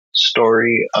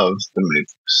Story of the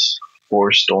Movies.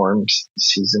 Four Storms,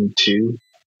 Season 2,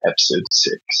 Episode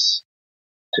 6.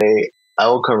 Today, I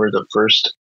will cover the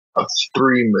first of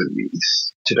three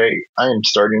movies. Today, I am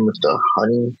starting with the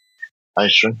Honey, I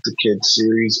Shrunk the Kids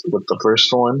series with the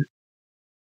first one,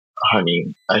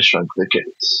 Honey, I Shrunk the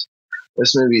Kids.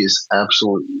 This movie is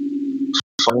absolutely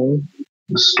funny.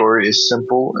 The story is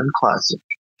simple and classic.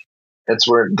 It's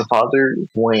where the father,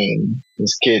 Wayne,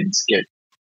 his kids get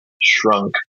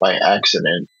shrunk by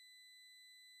accident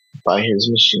by his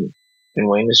machine, and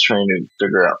Wayne is trying to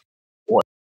figure out what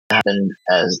happened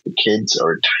as the kids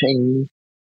are tiny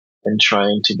and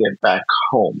trying to get back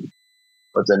home.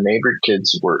 But the neighbor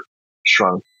kids were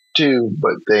shrunk too,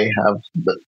 but they have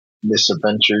this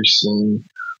adventure scene.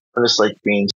 What it's like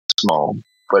being small,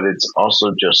 but it's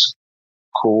also just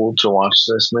cool to watch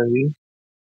this movie,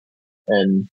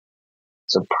 and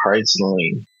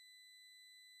surprisingly,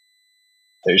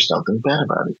 there's nothing bad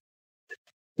about it.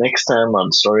 Next time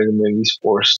on Story of the Movies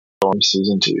 4 Storm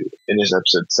Season 2, it is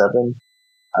Episode 7.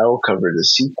 I will cover the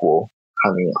sequel,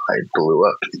 Honey, I Blew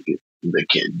Up the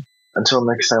Kid. Until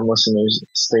next time, listeners,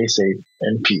 stay safe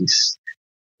and peace.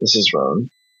 This is Ron,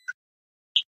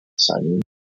 signing